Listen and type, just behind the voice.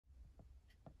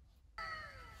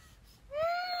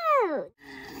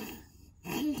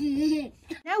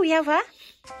we have a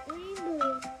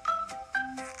Rainbow.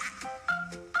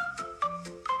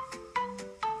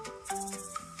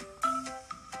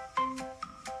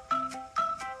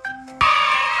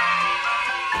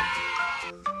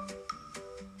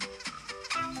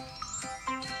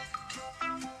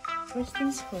 First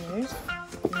things first,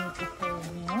 we need to pour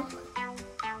milk.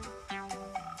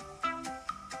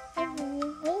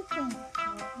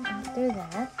 After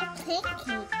that, Pancake.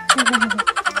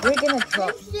 we're gonna drop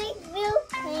It's like real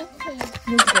pancake.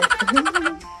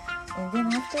 and then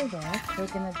after that, we're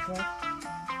gonna drop.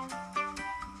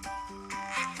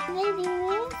 Maybe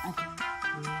this. Okay.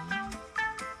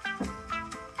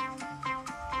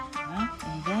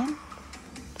 And then.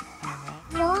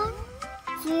 One,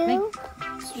 two, Big.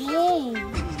 three.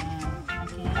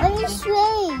 Okay. On the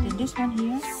tray. Then this one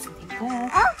here. Take that.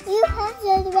 Oh, you have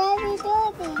the very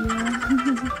dirty. Yeah.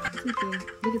 It's okay.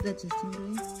 Look at that, Justin,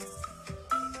 right?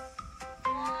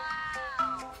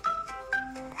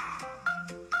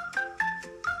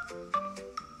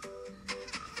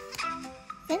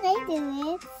 Can I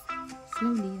do it?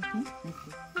 Slowly, okay? Okay.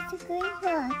 It's a green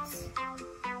pot.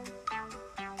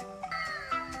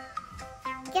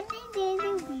 Can I do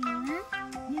the green one?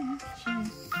 Yeah, sure.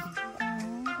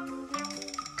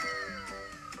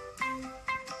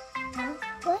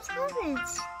 What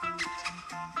happens?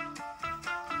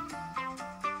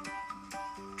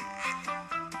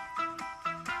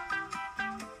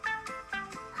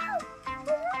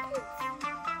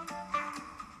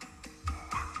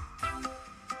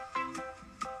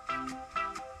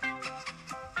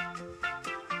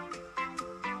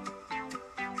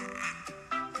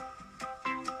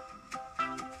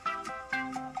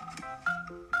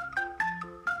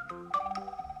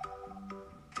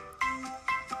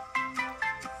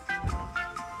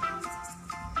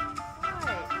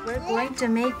 We're going to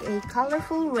make a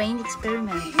colorful rain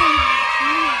experiment.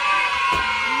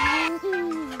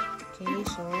 Okay,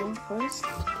 so first,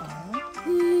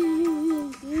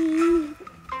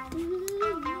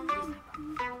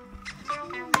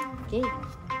 okay.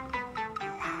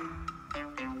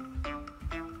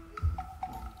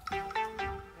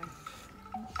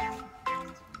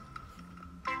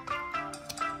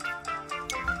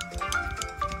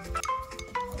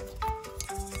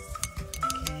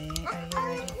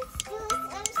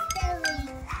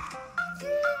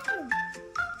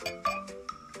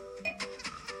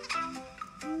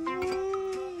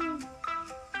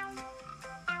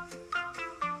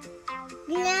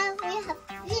 Now we have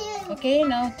blue. Okay,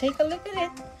 now take a look at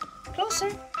it. Closer.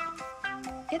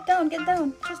 Get down,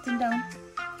 Justin, down.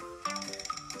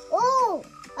 Oh,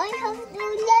 I have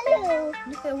blue yellow.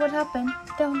 Look at what happened.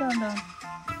 Down.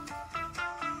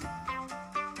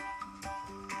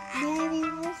 Daddy,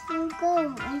 where's you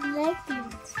go? I like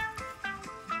it.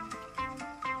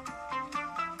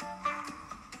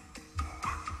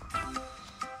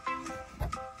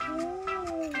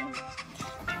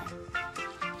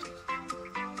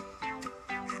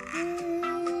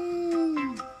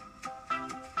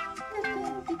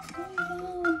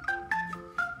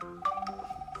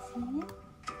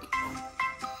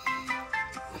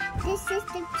 This is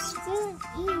the spoon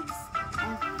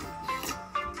eats.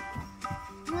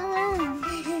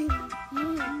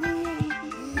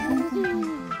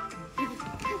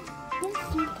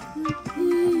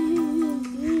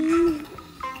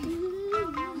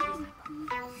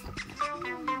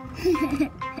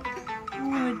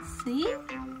 Let's see.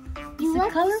 It's a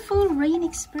colorful rain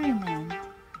experiment.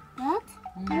 What?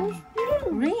 Where's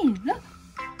blue? Rain. Look.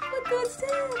 Look what's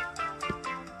that.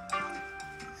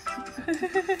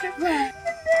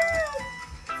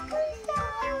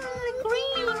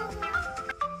 Green.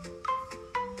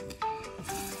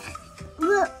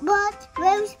 But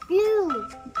where's blue?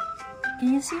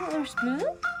 Can you see where's blue?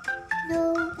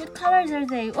 No. What colors are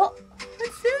they? Oh,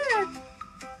 what's that?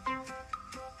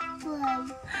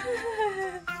 One.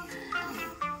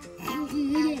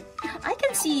 I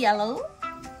can see yellow.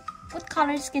 What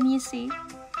colors can you see?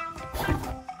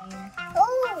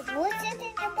 Oh, what's it in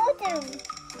the bottom?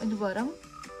 On the bottom?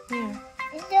 Where?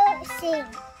 In the sink.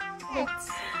 Hat.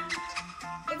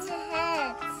 It's a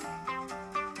hat.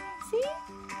 See?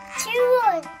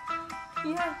 Chewon.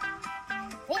 Yeah.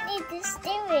 We need to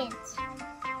steer it.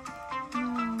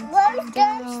 No, Where's it's the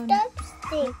down. stop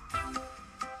stick?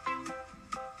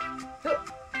 Oh,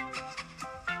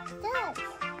 That.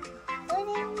 What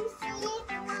do you see it?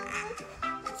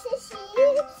 What's the see?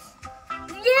 Look.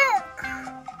 yeah.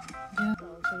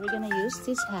 So we're gonna use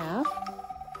this half.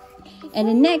 And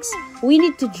then next, we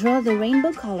need to draw the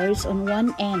rainbow colors on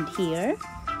one end here,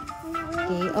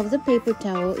 okay, of the paper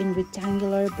towel in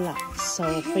rectangular blocks.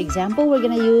 So, for example, we're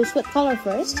gonna use what color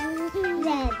first?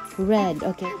 Red. Red.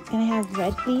 Okay. Can I have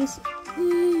red, please?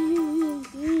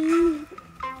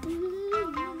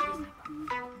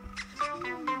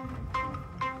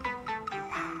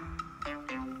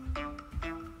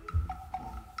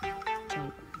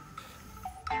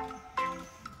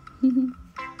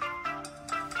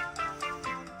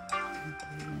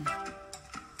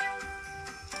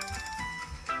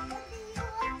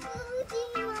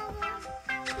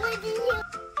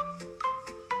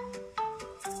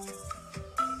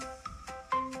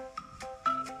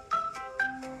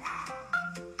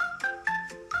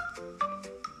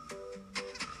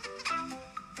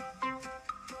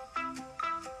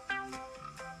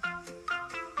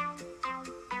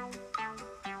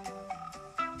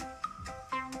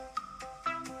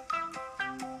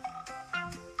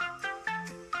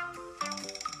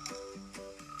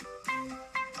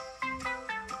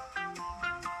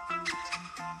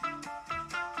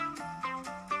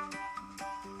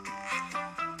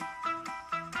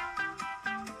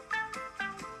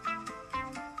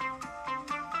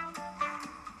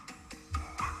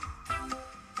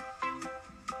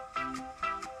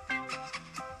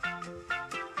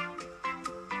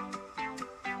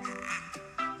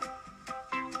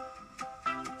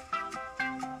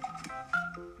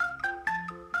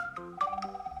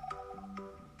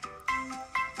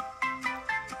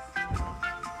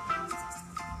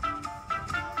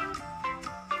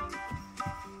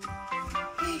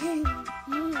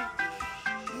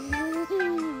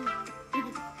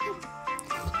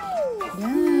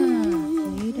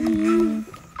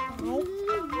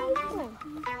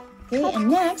 Okay, and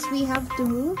next we have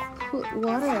to put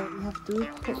water. We have to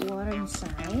put water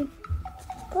inside.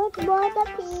 Put water,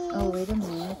 please. Oh, wait a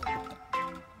minute.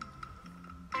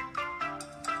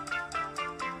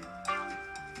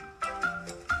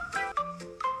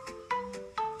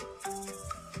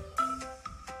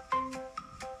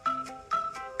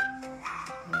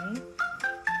 Okay.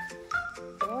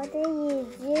 What are you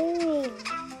doing?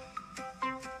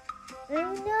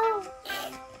 Oh no.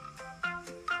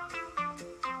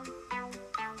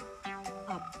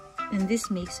 And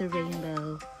this makes a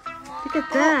rainbow. Look at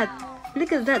that.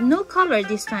 Look at that. No color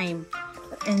this time.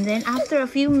 And then after a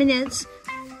few minutes,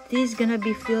 this is gonna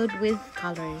be filled with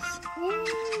colors.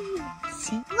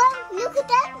 See? Mom, look at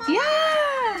that.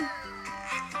 Yeah!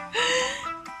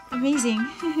 Amazing.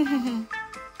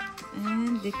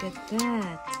 And look at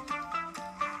that.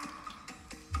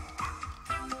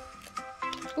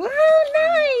 Wow,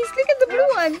 nice! Look at the blue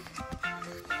one.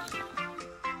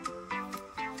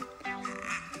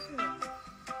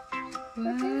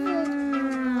 Wow.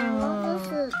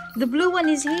 The blue one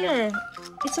is here.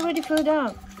 It's already filled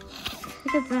up.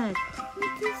 Look at that.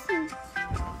 What is it?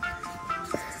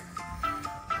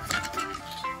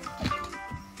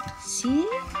 See?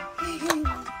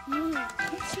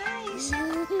 It's nice.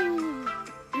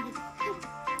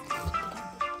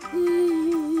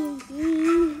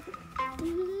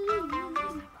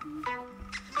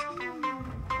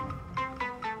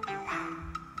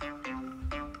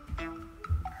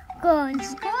 Gone.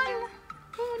 It's gone.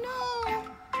 Oh no.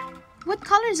 What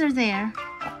colors are there?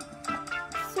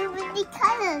 So many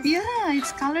colors. Yeah,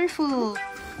 it's colorful.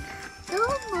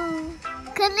 Oh,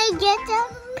 can I get a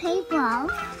paper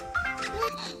off?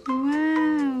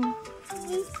 Wow.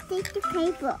 Please take the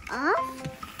paper off.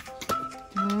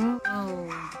 Oh.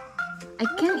 I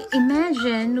can't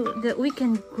imagine that we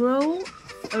can grow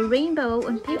a rainbow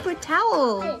on paper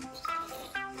towel.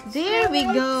 There we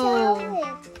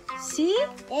go. See?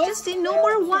 Just say no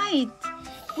more white.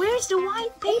 Where's the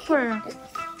white paper?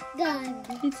 Gone.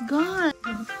 It's gone.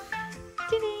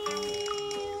 Ta-da!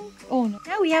 Oh no.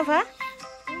 Now we have a...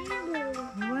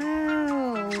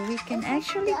 Wow. We can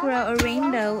actually grow a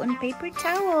rainbow on paper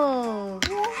towel.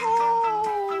 Wow.